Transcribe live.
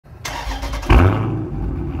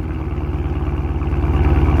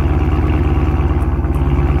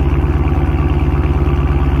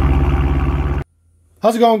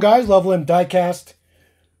How's it going, guys? Level M Diecast,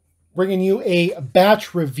 bringing you a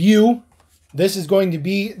batch review. This is going to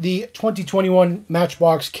be the 2021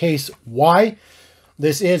 Matchbox Case Y.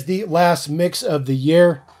 This is the last mix of the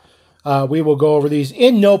year. We will go over these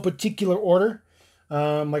in no particular order.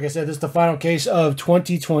 Like I said, this is the final case of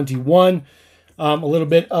 2021. A little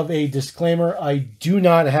bit of a disclaimer. I do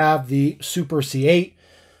not have the Super C8.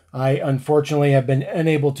 I unfortunately have been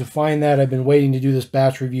unable to find that. I've been waiting to do this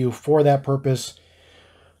batch review for that purpose.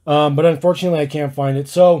 But unfortunately, I can't find it.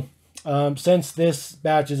 So, since this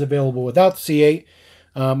batch is available without the C8,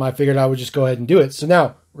 I figured I would just go ahead and do it. So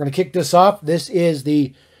now, we're going to kick this off. This is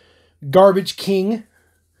the Garbage King.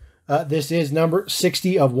 This is number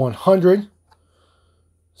 60 of 100.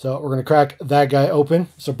 So, we're going to crack that guy open.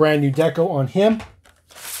 It's a brand new deco on him.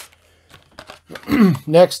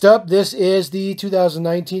 Next up, this is the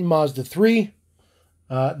 2019 Mazda 3.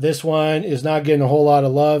 This one is not getting a whole lot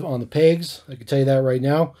of love on the pegs. I can tell you that right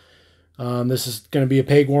now. This is going to be a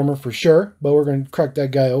peg warmer for sure, but we're going to crack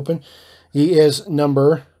that guy open. He is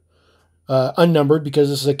unnumbered because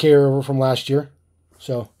this is a carryover from last year.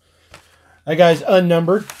 So that guy's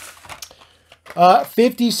unnumbered.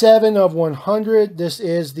 57 of 100. This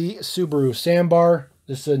is the Subaru Sandbar.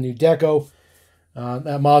 This is a new deco.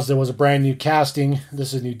 That Mazda was a brand new casting.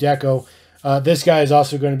 This is a new deco. This guy is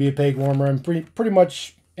also going to be a peg warmer, and pretty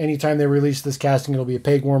much anytime they release this casting, it'll be a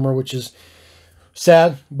peg warmer, which is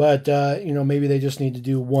sad, but you know, maybe they just need to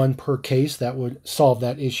do one per case. That would solve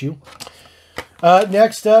that issue.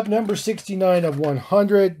 Next up, number 69 of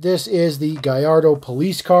 100. This is the Gallardo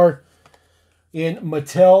police car in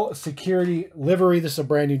Mattel security livery. This is a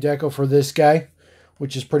brand new deco for this guy,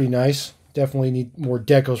 which is pretty nice. Definitely need more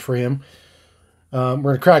decos for him. We're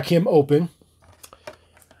going to crack him open.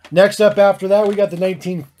 Next up after that, we got the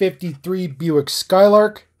 1953 Buick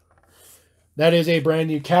Skylark. That is a brand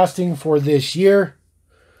new casting for this year.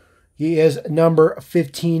 He is number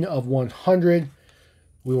 15 of 100.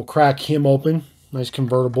 We will crack him open. Nice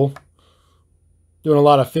convertible. Doing a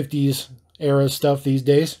lot of 50s era stuff these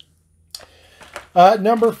days.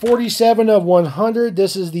 Number 47 of 100.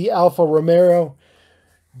 This is the Alfa Romeo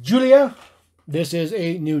Giulia. This is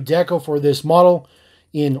a new deco for this model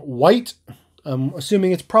in white. I'm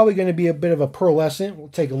assuming it's probably going to be a bit of a pearlescent. We'll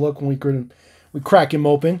take a look when we crack him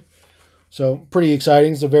open. So, pretty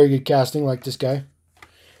exciting. It's a very good casting like this guy.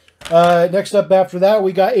 Next up after that,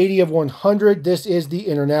 we got 80 of 100. This is the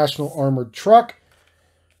International Armored Truck.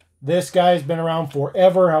 This guy's been around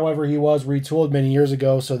forever. However, he was retooled many years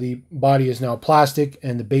ago, so the body is now plastic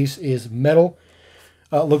and the base is metal.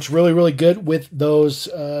 Looks really, really good with those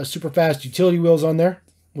super fast utility wheels on there,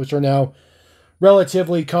 which are now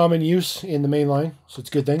relatively common use in the main line, so it's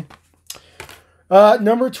a good thing.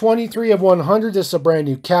 Number 23 of 100. This is a brand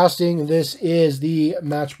new casting. This is the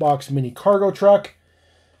Matchbox mini cargo truck.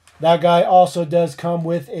 That guy also does come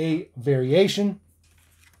with a variation.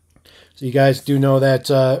 So you guys do know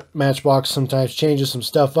that Matchbox sometimes changes some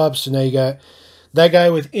stuff up. So now you got that guy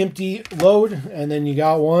with empty load, and then you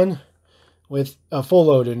got one with a full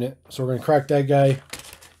load in it. So we're going to crack that guy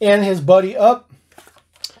and his buddy up.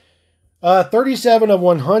 37 of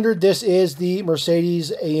 100. This is the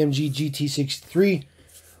Mercedes AMG GT63.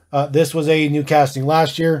 This was a new casting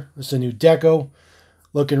last year. This is a new deco.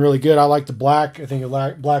 Looking really good. I like the black. I think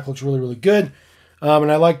the black looks really, really good.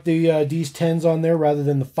 And I like the these 10s on there rather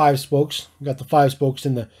than the 5 spokes. We got the 5 spokes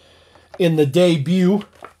in the debut.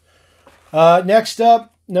 Next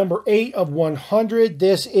up, number 8 of 100.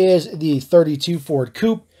 This is the 32 Ford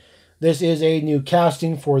Coupe. This is a new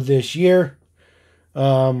casting for this year.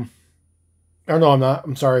 Oh, no, I'm not.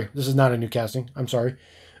 I'm sorry. This is not a new casting. I'm sorry.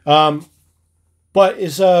 But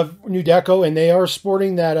it's a new deco, and they are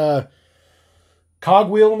sporting that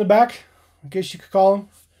cogwheel in the back, I guess you could call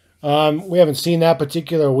them. We haven't seen that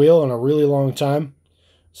particular wheel in a really long time.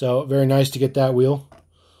 So, very nice to get that wheel.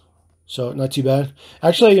 So, not too bad.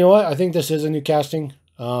 Actually, you know what? I think this is a new casting.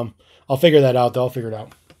 I'll figure that out, though. I'll figure it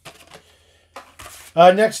out.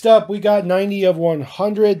 Next up, we got 90 of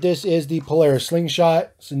 100. This is the Polaris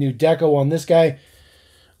Slingshot. It's a new deco on this guy.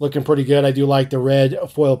 Looking pretty good. I do like the red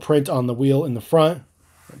foil print on the wheel in the front.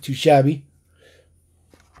 Not too shabby.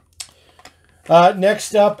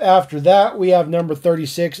 Next up after that, we have number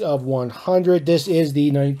 36 of 100. This is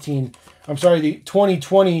the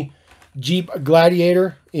 2020 Jeep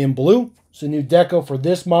Gladiator in blue. It's a new deco for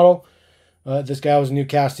this model. This guy was a new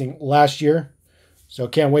casting last year. So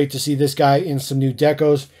can't wait to see this guy in some new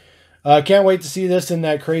decos. Can't wait to see this in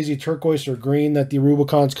that crazy turquoise or green that the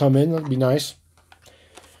Rubicons come in. That'd be nice.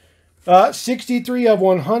 63 of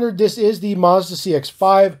 100. This is the Mazda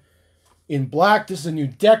CX-5 in black. This is a new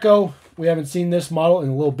deco. We haven't seen this model in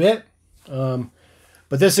a little bit.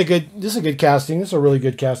 But this is a good casting. This is a really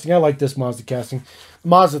good casting. I like this Mazda casting. The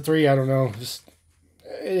Mazda 3, I don't know. Just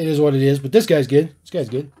it is what it is. But this guy's good. This guy's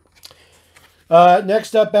good.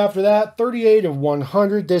 Next up after that, 38 of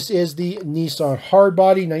 100. This is the Nissan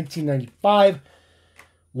Hardbody, 1995.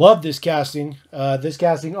 Love this casting. This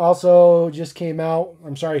casting also just came out.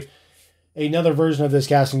 I'm sorry. Another version of this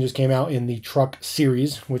casting just came out in the truck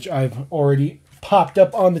series, which I've already popped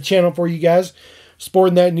up on the channel for you guys.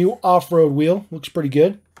 Sporting that new off-road wheel. Looks pretty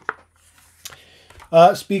good.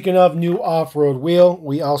 Speaking of new off-road wheel,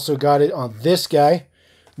 we also got it on this guy.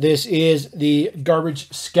 This is the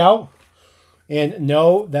Garbage Scout. And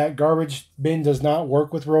no, that garbage bin does not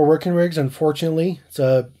work with real working rigs, unfortunately. It's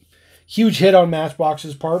a huge hit on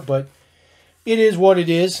Matchbox's part, but it is what it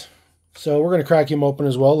is. So we're going to crack him open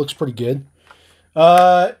as well. Looks pretty good.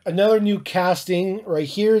 Another new casting right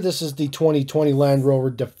here. This is the 2020 Land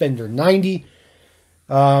Rover Defender 90.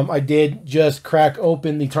 I did just crack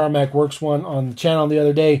open the Tarmac Works one on the channel the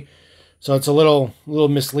other day. So it's a little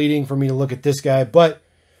misleading for me to look at this guy, but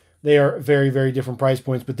they are very, very different price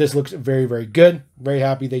points. But this looks very, very good. Very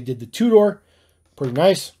happy they did the two-door. Pretty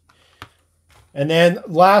nice. And then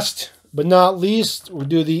last but not least, we'll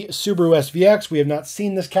do the Subaru SVX. We have not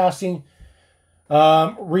seen this casting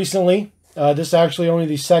recently. This is actually only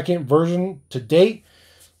the second version to date.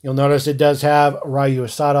 You'll notice it does have Ryu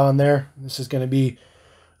Asada on there. This is going to be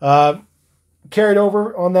carried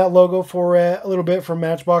over on that logo for a little bit from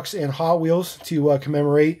Matchbox and Hot Wheels to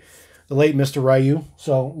commemorate the late Mr. Ryu.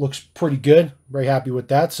 So looks pretty good. Very happy with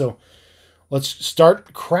that. So let's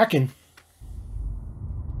start cracking.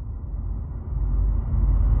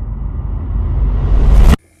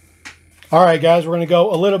 All right, guys, we're going to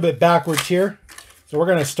go a little bit backwards here. So we're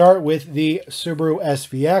going to start with the Subaru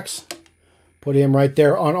SVX. Put him right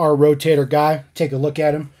there on our rotator guy. Take a look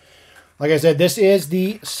at him. Like I said, this is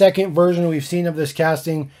the second version we've seen of this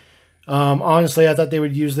casting. Honestly, I thought they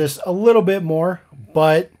would use this a little bit more,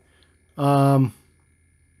 but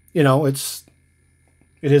you know, it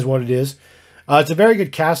is what it is. It's a very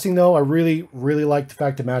good casting, though. I really, really like the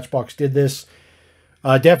fact that Matchbox did this.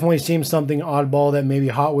 Definitely seems something oddball that maybe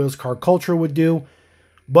Hot Wheels Car Culture would do,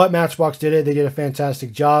 but Matchbox did it. They did a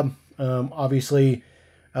fantastic job. Obviously,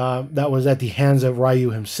 that was at the hands of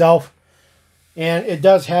Ryu himself. And it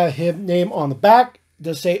does have his name on the back. It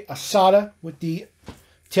does say Asada with the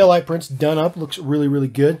taillight prints done up. Looks really, really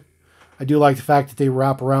good. I do like the fact that they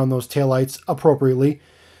wrap around those taillights appropriately.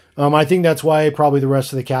 I think that's why probably the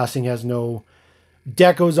rest of the casting has no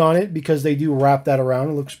decos on it, because they do wrap that around.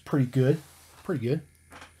 It looks pretty good. Pretty good.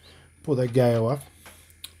 Pull that guy off.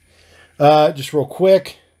 Just real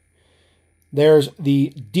quick. There's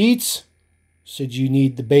the deets. Said you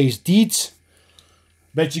need the base deets.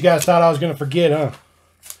 Bet you guys thought I was going to forget, huh?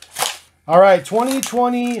 All right,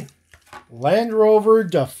 2020 Land Rover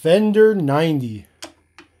Defender 90.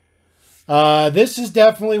 This is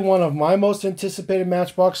definitely one of my most anticipated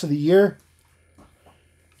Matchbox of the year.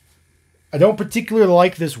 I don't particularly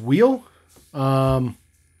like this wheel.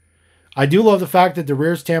 I do love the fact that the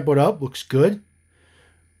rear's tampoed up. Looks good.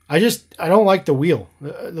 I don't like the wheel.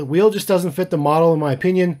 The wheel just doesn't fit the model in my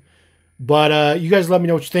opinion. But you guys let me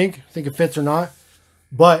know what you think. Think it fits or not.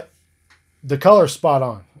 But the color's spot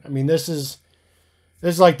on. I mean, this is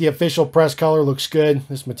like the official press color. Looks good.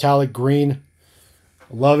 This metallic green.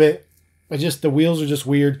 Love it. The wheels are just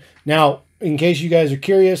weird. Now, in case you guys are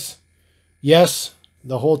curious, yes,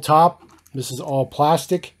 the whole top, this is all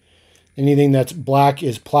plastic. Anything that's black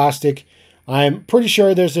is plastic. I'm pretty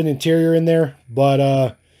sure there's an interior in there,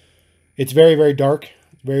 but it's very, very dark.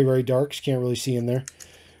 Very, very dark. You can't really see in there.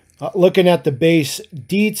 Looking at the base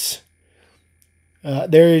deets,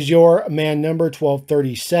 there is your man number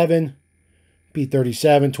 1237,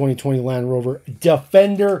 P37, 2020 Land Rover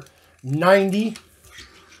Defender 90.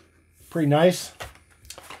 Pretty nice.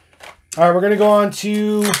 All right, we're going to go on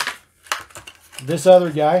to this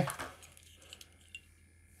other guy.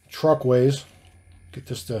 Truckways. Get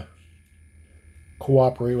this to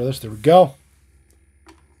cooperate with us. There we go.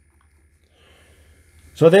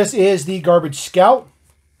 So this is the Garbage Scout.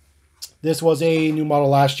 This was a new model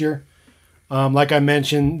last year. Like I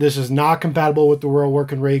mentioned, this is not compatible with the World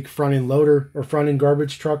Work and Rake front-end loader or front-end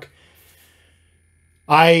garbage truck.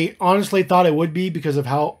 I honestly thought it would be because of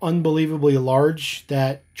how unbelievably large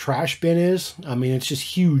that trash bin is. I mean, it's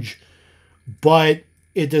just huge. But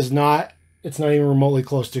it does not, it's not even remotely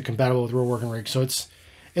close to compatible with World Work and Rake. So it's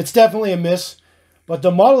definitely a miss. But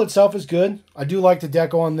the model itself is good. I do like the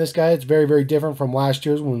deco on this guy. It's very, very different from last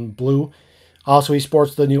year's when blue. Also, he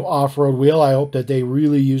sports the new off-road wheel. I hope that they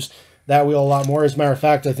really use that wheel a lot more. As a matter of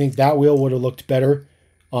fact, I think that wheel would have looked better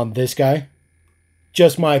on this guy.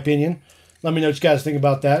 Just my opinion. Let me know what you guys think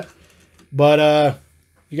about that. But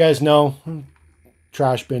you guys know,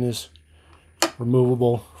 trash bin is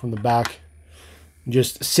removable from the back. It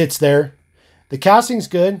just sits there. The casting's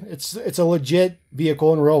good. It's a legit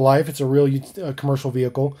vehicle in real life. It's a real commercial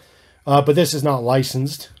vehicle. But this is not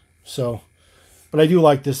licensed. So, but I do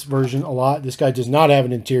like this version a lot. This guy does not have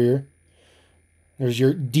an interior. There's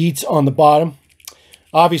your deets on the bottom.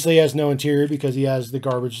 Obviously, he has no interior because he has the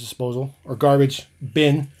garbage disposal or garbage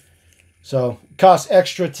bin. So, it costs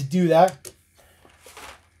extra to do that.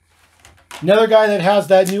 Another guy that has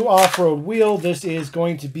that new off-road wheel. This is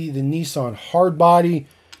going to be the Nissan Hardbody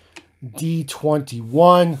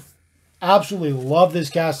D21. Absolutely love this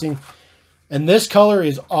casting. And this color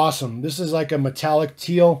is awesome. This is like a metallic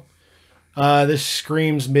teal. This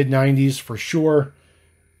screams mid-90s for sure.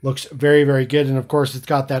 Looks very, very good. And of course, it's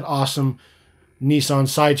got that awesome Nissan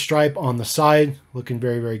side stripe on the side. Looking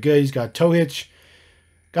very, very good. He's got tow hitch.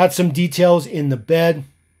 Got some details in the bed.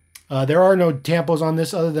 There are no tampos on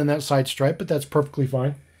this other than that side stripe, but that's perfectly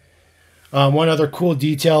fine. One other cool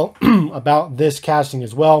detail about this casting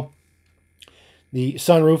as well. The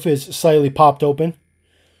sunroof is slightly popped open.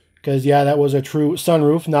 Because, yeah, that was a true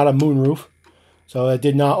sunroof, not a moonroof. So it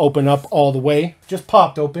did not open up all the way. Just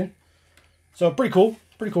popped open. So pretty cool.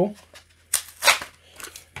 Pretty cool.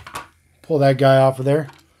 Pull that guy off of there.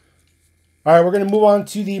 All right, we're going to move on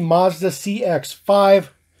to the Mazda CX-5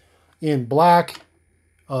 in black.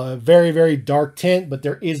 Very, very dark tint, but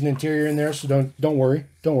there is an interior in there, so don't worry.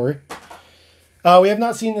 Don't worry. We have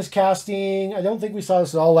not seen this casting. I don't think we saw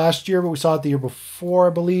this at all last year, but we saw it the year before,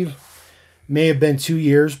 I believe. May have been 2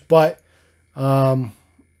 years, but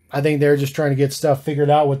I think they're just trying to get stuff figured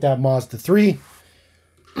out with that Mazda 3.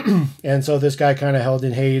 And so this guy kind of held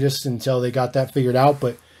in hiatus until they got that figured out,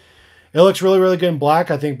 but it looks really, really good in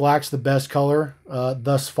black. I think black's the best color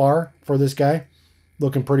thus far for this guy.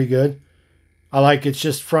 Looking pretty good. I like it's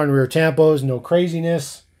just front and rear tampos, no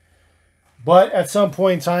craziness. But at some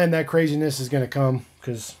point in time, that craziness is going to come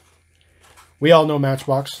because we all know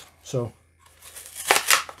Matchbox. So,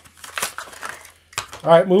 all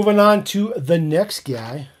right, moving on to the next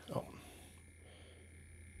guy. Oh.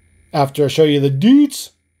 After I show you the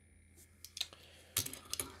deets.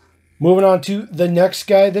 Moving on to the next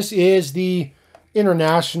guy. This is the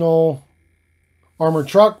International Armored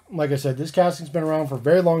Truck. Like I said, this casting's been around for a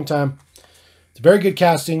very long time. It's a very good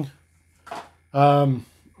casting.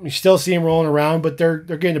 You still see them rolling around, but they're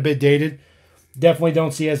getting a bit dated. Definitely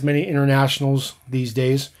don't see as many Internationals these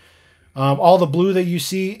days. All the blue that you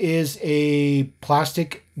see is a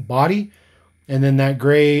plastic body. And then that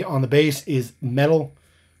gray on the base is metal.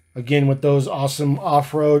 Again, with those awesome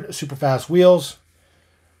off-road super fast wheels.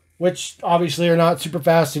 Which obviously are not super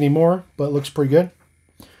fast anymore, but looks pretty good.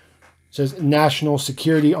 It says National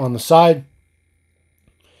Security on the side.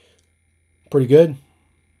 Pretty good.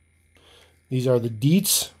 These are the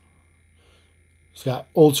deets. It's got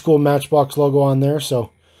old school Matchbox logo on there.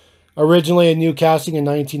 So originally a new casting in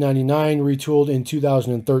 1999, retooled in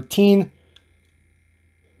 2013.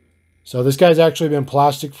 So this guy's actually been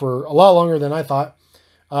plastic for a lot longer than I thought.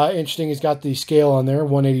 Interesting, he's got the scale on there,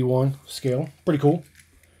 181 scale. Pretty cool.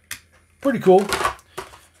 Pretty cool.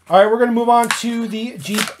 All right, we're going to move on to the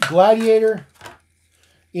Jeep Gladiator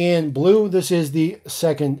in blue. This is the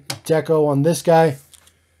second deco on this guy.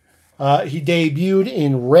 He debuted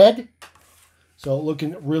in red. So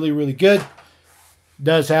looking really, really good.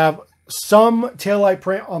 Does have some taillight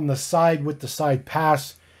print on the side with the side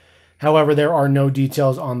pass. However, there are no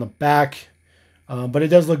details on the back. But it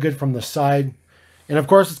does look good from the side. And of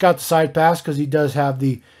course, it's got the side pass because he does have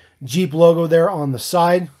the Jeep logo there on the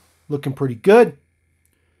side. Looking pretty good.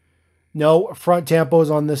 No front tampos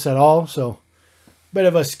on this at all. So, bit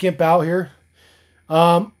of a skimp out here.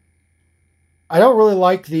 I don't really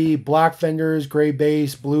like the black fenders, gray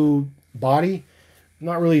base, blue body. I'm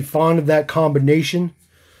not really fond of that combination.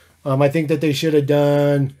 I think that they should have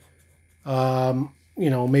done, you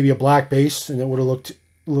know, maybe a black base, and it would have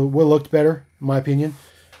looked better, in my opinion.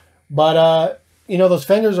 But you know, those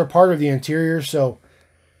fenders are part of the interior, so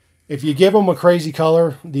if you give them a crazy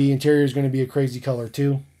color, the interior is going to be a crazy color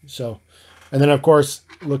too. So, and then of course,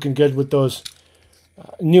 looking good with those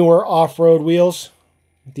newer off-road wheels.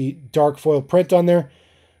 The dark foil print on there.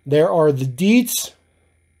 There are the deets.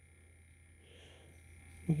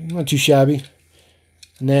 Not too shabby.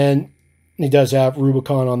 And then he does have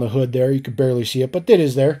Rubicon on the hood there. You could barely see it, but it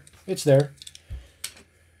is there. It's there.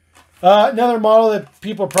 Another model that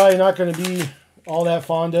people are probably not going to be all that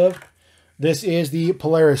fond of. This is the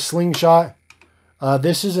Polaris Slingshot.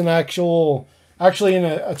 This is an actually in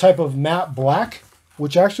a type of matte black,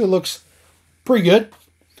 which actually looks pretty good.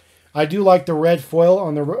 I do like the red foil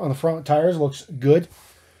on the front tires. Looks good.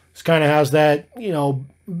 This kind of has that, you know,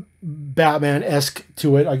 Batman-esque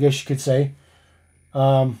to it, I guess you could say.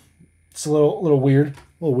 It's a little weird,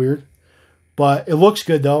 but it looks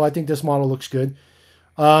good though. I think this model looks good.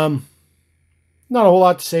 Not a whole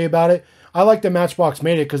lot to say about it. I like that Matchbox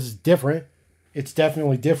made it because it's different. It's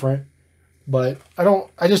definitely different, but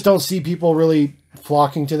I just don't see people really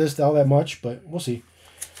flocking to this all that much, but we'll see.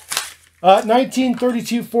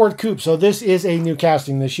 1932 Ford Coupe. So this is a new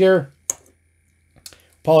casting this year.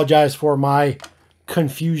 Apologize for my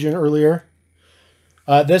confusion earlier.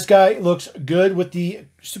 This guy looks good with the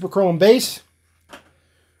Super Chrome base.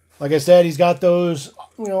 Like I said, he's got those,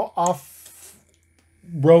 you know, off-roadish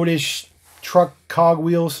truck cog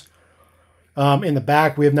wheels. In the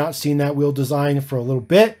back, we have not seen that wheel design for a little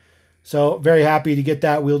bit. So very happy to get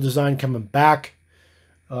that wheel design coming back.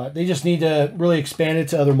 They just need to really expand it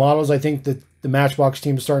to other models. I think that the Matchbox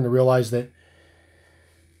team is starting to realize that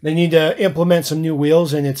they need to implement some new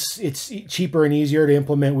wheels, and it's cheaper and easier to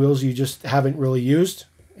implement wheels you just haven't really used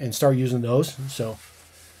and start using those. So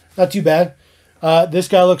not too bad. This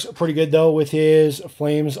guy looks pretty good though with his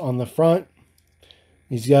flames on the front.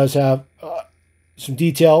 These guys have some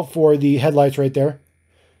detail for the headlights right there.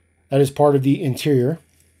 That is part of the interior.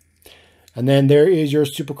 And then there is your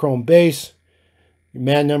Super Chrome base. Your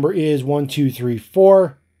man number is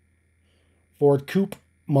 1234. Ford Coupe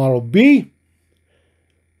Model B.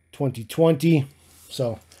 2020.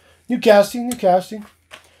 So, new casting.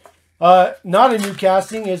 Not a new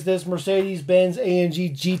casting is this Mercedes-Benz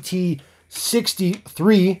AMG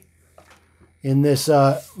GT63 in this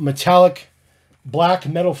metallic black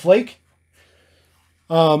metal flake.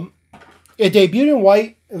 It debuted in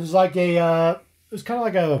white. It was like it was kind of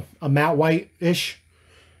like a matte white-ish.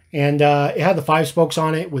 And it had the 5 spokes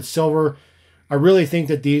on it with silver. I really think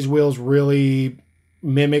that these wheels really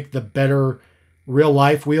mimic the better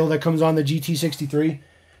real-life wheel that comes on the GT63.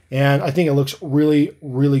 And I think it looks really,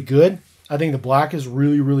 really good. I think the black is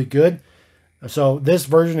really, really good. So this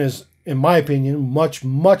version is, in my opinion, much,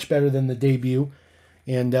 much better than the debut.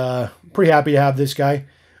 And pretty happy to have this guy.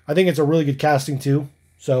 I think it's a really good casting too.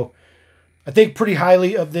 So I think pretty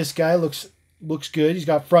highly of this guy. Looks good. He's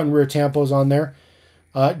got front and rear tampos on there.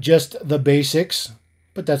 Just the basics,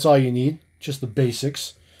 but that's all you need. Just the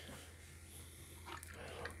basics.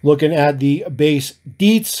 Looking at the base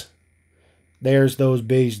deets. There's those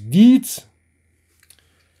base deets.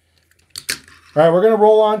 All right, we're going to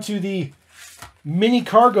roll on to the mini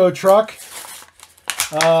cargo truck.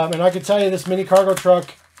 And I can tell you this mini cargo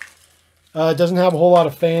truck doesn't have a whole lot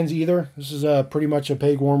of fans either. This is pretty much a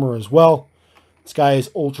peg warmer as well. This guy is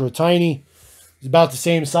ultra tiny. It's about the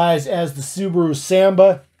same size as the Subaru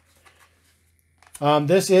Samba.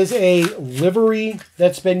 This is a livery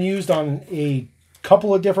that's been used on a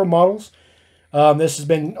couple of different models. This has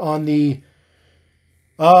been on the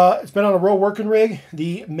it's been on a road working rig,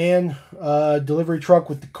 the man delivery truck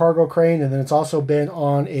with the cargo crane, and then it's also been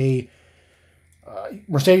on a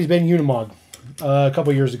Mercedes-Benz Unimog a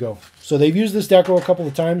couple years ago. So they've used this deco a couple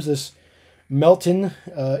of times, this Melton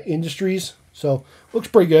Industries. So looks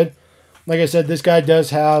pretty good. Like I said, this guy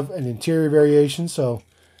does have an interior variation. So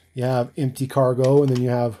you have empty cargo and then you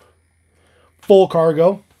have full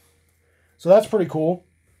cargo. So that's pretty cool.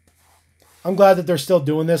 I'm glad that they're still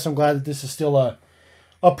doing this. I'm glad that this is still a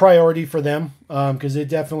priority for them, because it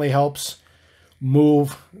definitely helps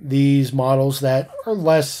move these models that are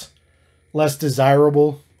less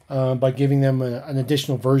desirable by giving them an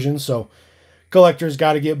additional version. So collectors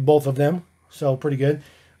got to get both of them. So pretty good.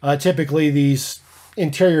 Typically these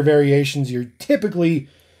interior variations, you're typically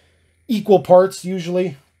equal parts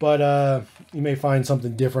usually, but you may find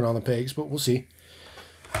something different on the pegs, but we'll see.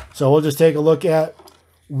 So we'll just take a look at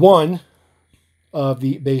one of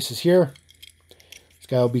the bases here. This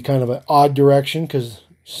guy will be kind of an odd direction because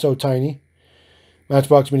it's so tiny.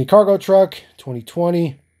 Matchbox Mini Cargo Truck,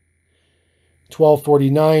 2020.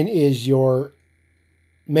 1249 is your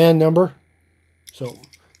man number. So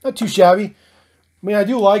not too shabby. I mean, I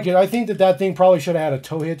do like it. I think that thing probably should have had a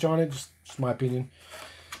tow hitch on it. Just my opinion.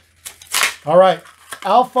 All right.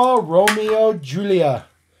 Alfa Romeo Giulia.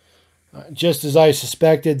 Just as I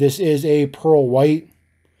suspected, this is a pearl white.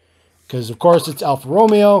 Because, of course, it's Alfa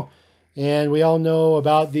Romeo. And we all know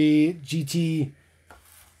about the GT...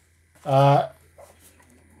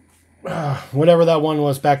 whatever that one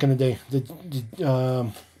was back in the day.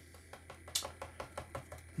 The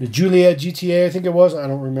Giulia GTA, I think it was. I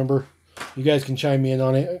don't remember. You guys can chime me in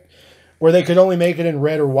on it. Where they could only make it in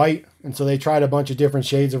red or white. And so they tried a bunch of different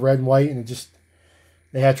shades of red and white. And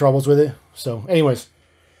they had troubles with it. So, anyways.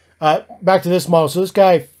 Back to this model. So this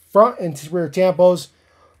guy, front and rear tampos.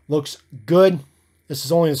 Looks good. This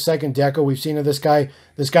is only the second deco we've seen of this guy.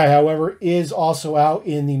 This guy, however, is also out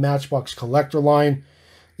in the Matchbox collector line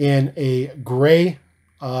in a gray,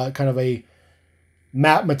 kind of a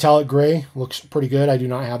matte metallic gray. Looks pretty good. I do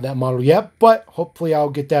not have that model yet, but hopefully I'll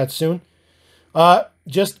get that soon.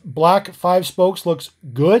 Just black 5 spokes looks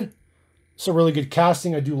good. It's a really good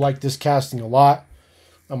casting. I do like this casting a lot.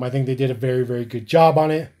 I think they did a very, very good job on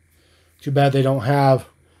it. Too bad they don't have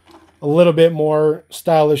a little bit more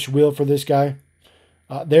stylish wheel for this guy.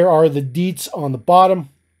 There are the deets on the bottom.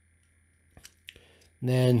 And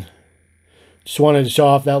then just wanted to show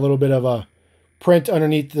off that little bit of a print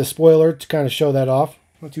underneath the spoiler to kind of show that off.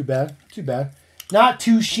 Not too bad. Not too bad. Not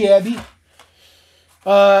too shabby.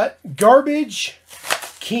 Garbage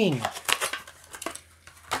King.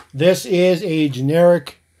 This is a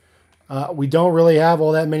generic. We don't really have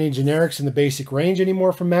all that many generics in the basic range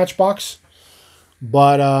anymore from Matchbox.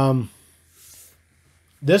 But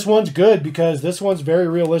this one's good because this one's very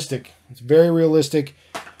realistic. It's very realistic.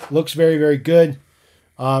 Looks very, very good.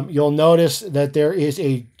 You'll notice that there is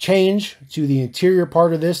a change to the interior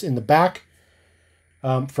part of this in the back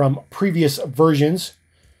from previous versions.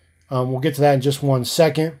 We'll get to that in just one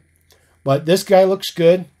second. But this guy looks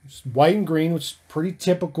good. It's white and green, which is pretty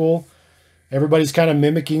typical. Everybody's kind of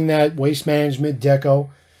mimicking that Waste Management deco.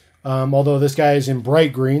 Although this guy is in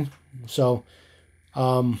bright green. So,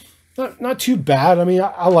 not too bad. I mean,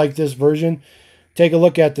 I like this version. Take a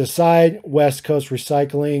look at the side. West Coast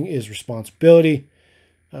Recycling is responsibility.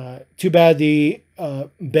 Too bad the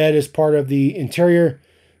bed is part of the interior.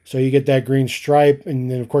 So you get that green stripe.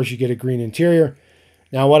 And then, of course, you get a green interior.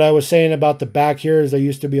 Now, what I was saying about the back here is there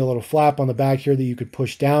used to be a little flap on the back here that you could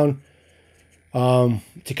push down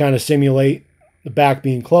to kind of simulate the back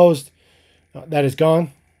being closed. That is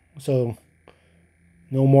gone. So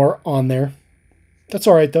no more on there. That's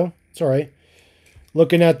all right, though. It's all right.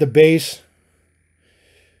 Looking at the base,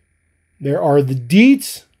 there are the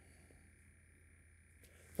deets.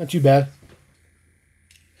 Not too bad.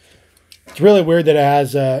 It's really weird that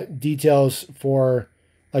it has details for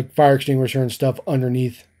like fire extinguisher and stuff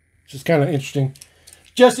underneath. It's just kind of interesting.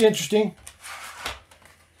 Just interesting.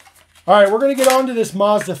 All right, we're going to get on to this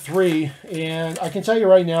Mazda 3. And I can tell you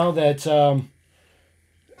right now that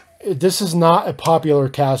this is not a popular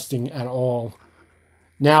casting at all.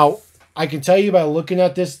 Now, I can tell you by looking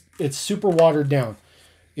at this, it's super watered down.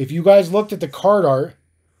 If you guys looked at the card art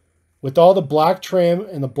with all the black trim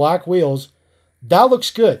and the black wheels, that looks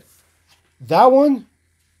good. That one,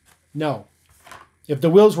 no. If the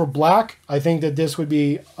wheels were black, I think that this would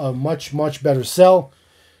be a much, much better sell.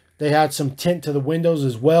 They had some tint to the windows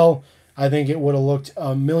as well. I think it would have looked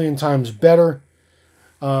a million times better.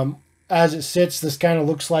 As it sits, this kind of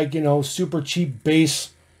looks like, you know, super cheap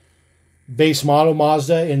base model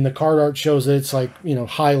Mazda. And the card art shows that it's like, you know,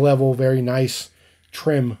 high level, very nice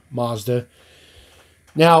trim Mazda.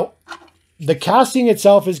 Now, the casting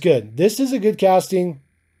itself is good. This is a good casting.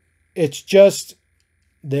 It's just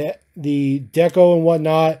the deco and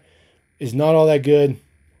whatnot is not all that good.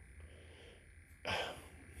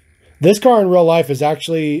 This car in real life is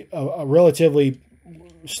actually a relatively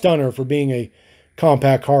stunner for being a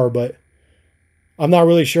compact car, but I'm not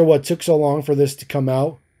really sure what took so long for this to come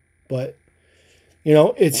out. But, you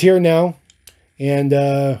know, it's here now.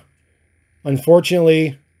 And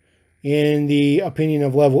unfortunately, in the opinion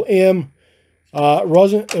of Level M, it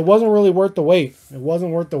wasn't really worth the wait. It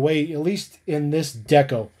wasn't worth the wait, at least in this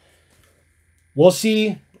deco. We'll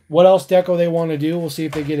see what else deco they want to do. We'll see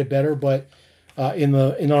if they get it better. But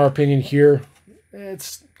in our opinion here,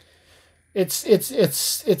 it's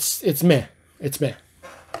meh. It's meh.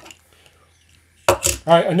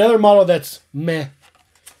 All right, another model that's meh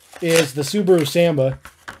is the Subaru Samba.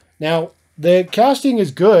 Now, the casting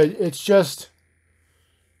is good. It's just,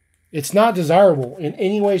 it's not desirable in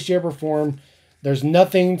any way, shape, or form. There's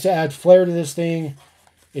nothing to add flair to this thing.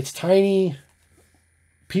 It's tiny.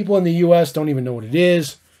 People in the U.S. don't even know what it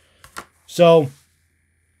is. So,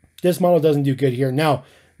 this model doesn't do good here. Now,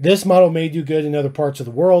 this model may do good in other parts of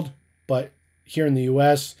the world, but here in the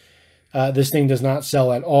U.S., this thing does not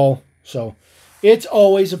sell at all. So, it's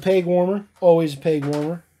always a peg warmer. Always a peg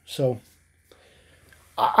warmer. So,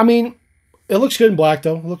 I mean, it looks good in black,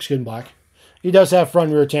 though. It looks good in black. He does have front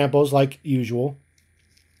and rear tampos, like usual.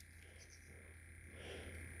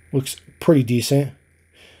 Looks pretty decent.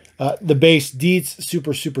 The base deets,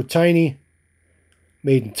 super, super tiny.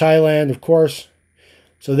 Made in Thailand, of course.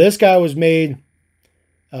 So this guy was made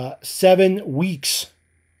 7 weeks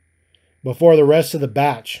before the rest of the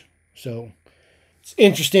batch. So it's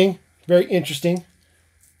interesting. Very interesting.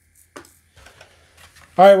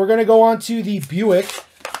 All right, we're going to go on to the Buick.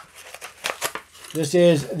 This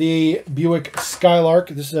is the Buick Skylark.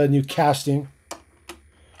 This is a new casting.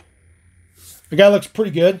 The guy looks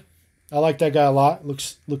pretty good. I like that guy a lot.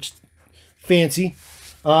 Looks fancy.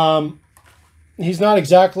 He's not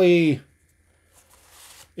exactly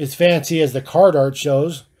as fancy as the card art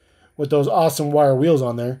shows with those awesome wire wheels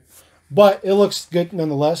on there. But it looks good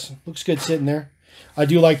nonetheless. Looks good sitting there. I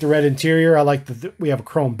do like the red interior. I like we have a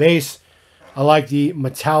chrome base. I like the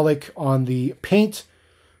metallic on the paint.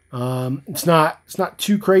 It's not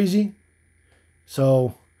too crazy.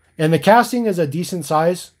 So, and the casting is a decent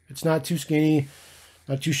size. It's not too skinny,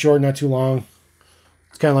 not too short, not too long.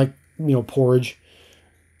 It's kind of like, you know, porridge.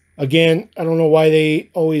 Again, I don't know why they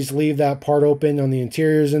always leave that part open on the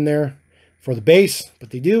interiors in there for the base, but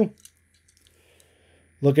they do.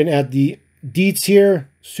 Looking at the deets here,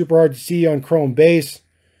 super hard to see on chrome base.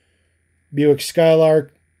 Buick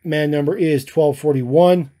Skylark, man number is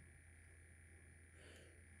 1241.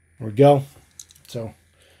 There we go. So,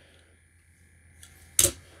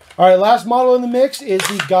 all right, last model in the mix is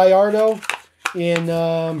the Gallardo in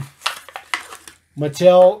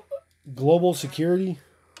Mattel Global Security.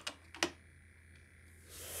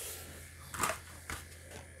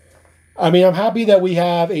 I mean, I'm happy that we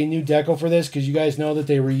have a new deco for this because you guys know that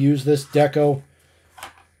they reused this deco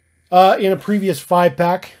in a previous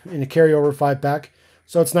 5-pack, in a carryover 5-pack.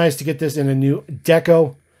 So it's nice to get this in a new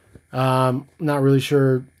deco. Not really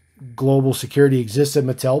sure Global Security exists at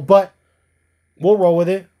Mattel, but we'll roll with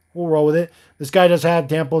it. We'll roll with it. This guy does have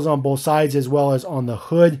tampos on both sides as well as on the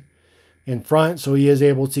hood in front, so he is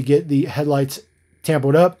able to get the headlights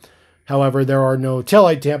tampoed up. However, there are no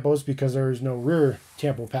taillight tampos because there is no rear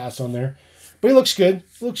tampo pass on there. But he looks good.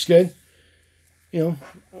 Looks good. You know,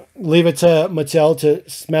 leave it to Mattel to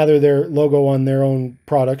smother their logo on their own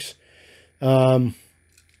products. You know,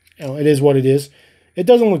 it is what it is. It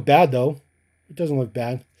doesn't look bad, though. It doesn't look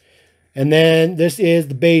bad. And then this is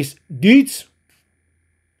the base deets.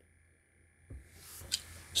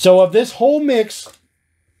 So of this whole mix,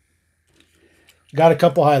 got a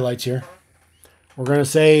couple highlights here. We're going to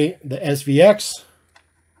say the SVX.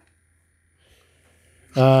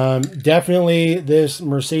 Definitely this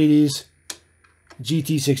Mercedes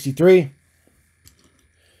GT63.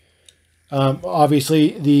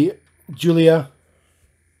 Obviously the Giulia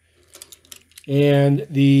and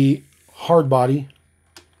the hard body.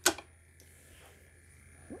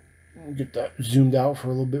 Get that zoomed out for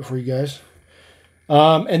a little bit for you guys.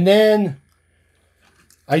 And then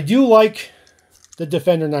I do like the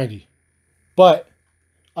Defender 90, but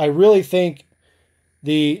I really think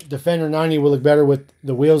the Defender 90 will look better with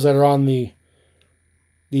the wheels that are on the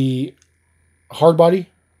hard body.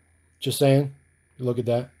 Just saying. Look at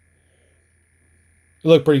that. It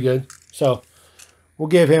looked pretty good. So we'll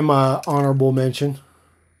give him an honorable mention.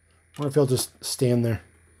 I wonder if he'll just stand there.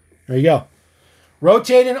 There you go.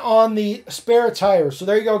 Rotating on the spare tire. So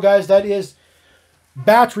there you go, guys. That is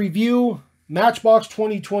batch review Matchbox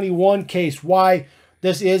 2021 Case Y.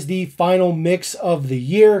 This is the final mix of the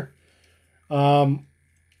year. However,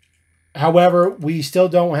 we still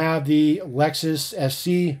don't have the Lexus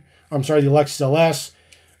SC. I'm sorry, the Lexus LS.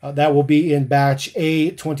 That will be in batch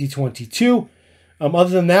A 2022. Other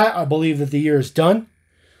than that, I believe that the year is done.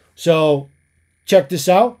 So check this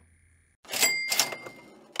out.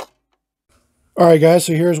 All right, guys.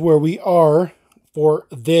 So here's where we are for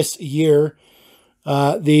this year.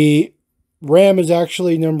 The Ram is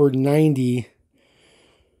actually number 90.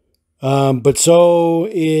 But so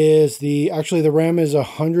is the Ram is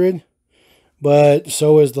 100, but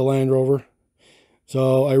so is the Land Rover.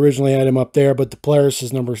 So I originally had him up there, but the Polaris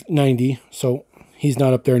is number 90, so he's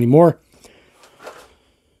not up there anymore.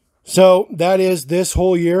 So that is this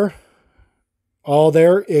whole year, all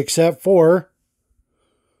there except for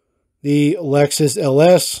the Lexus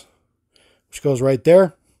LS, which goes right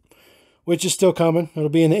there, which is still coming. It'll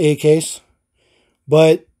be in the A case,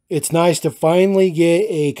 but it's nice to finally get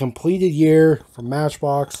a completed year from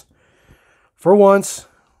Matchbox for once.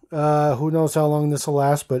 Who knows how long this will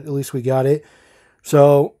last, but at least we got it.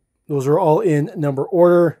 So those are all in number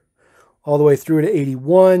order, all the way through to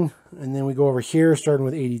 81. And then we go over here, starting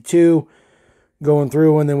with 82, going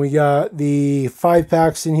through. And then we got the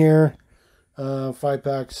 5-packs in here.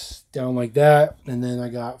 5-packs down like that. And then I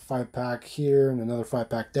got 5-pack here and another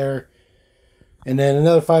 5-pack there. And then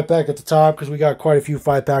another 5-pack at the top because we got quite a few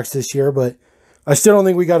 5-packs this year. But I still don't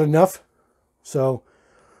think we got enough. So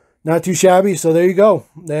not too shabby. So there you go.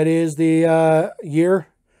 That is the year.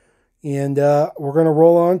 And we're going to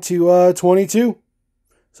roll on to 22.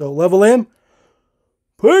 So level M.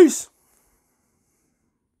 Peace.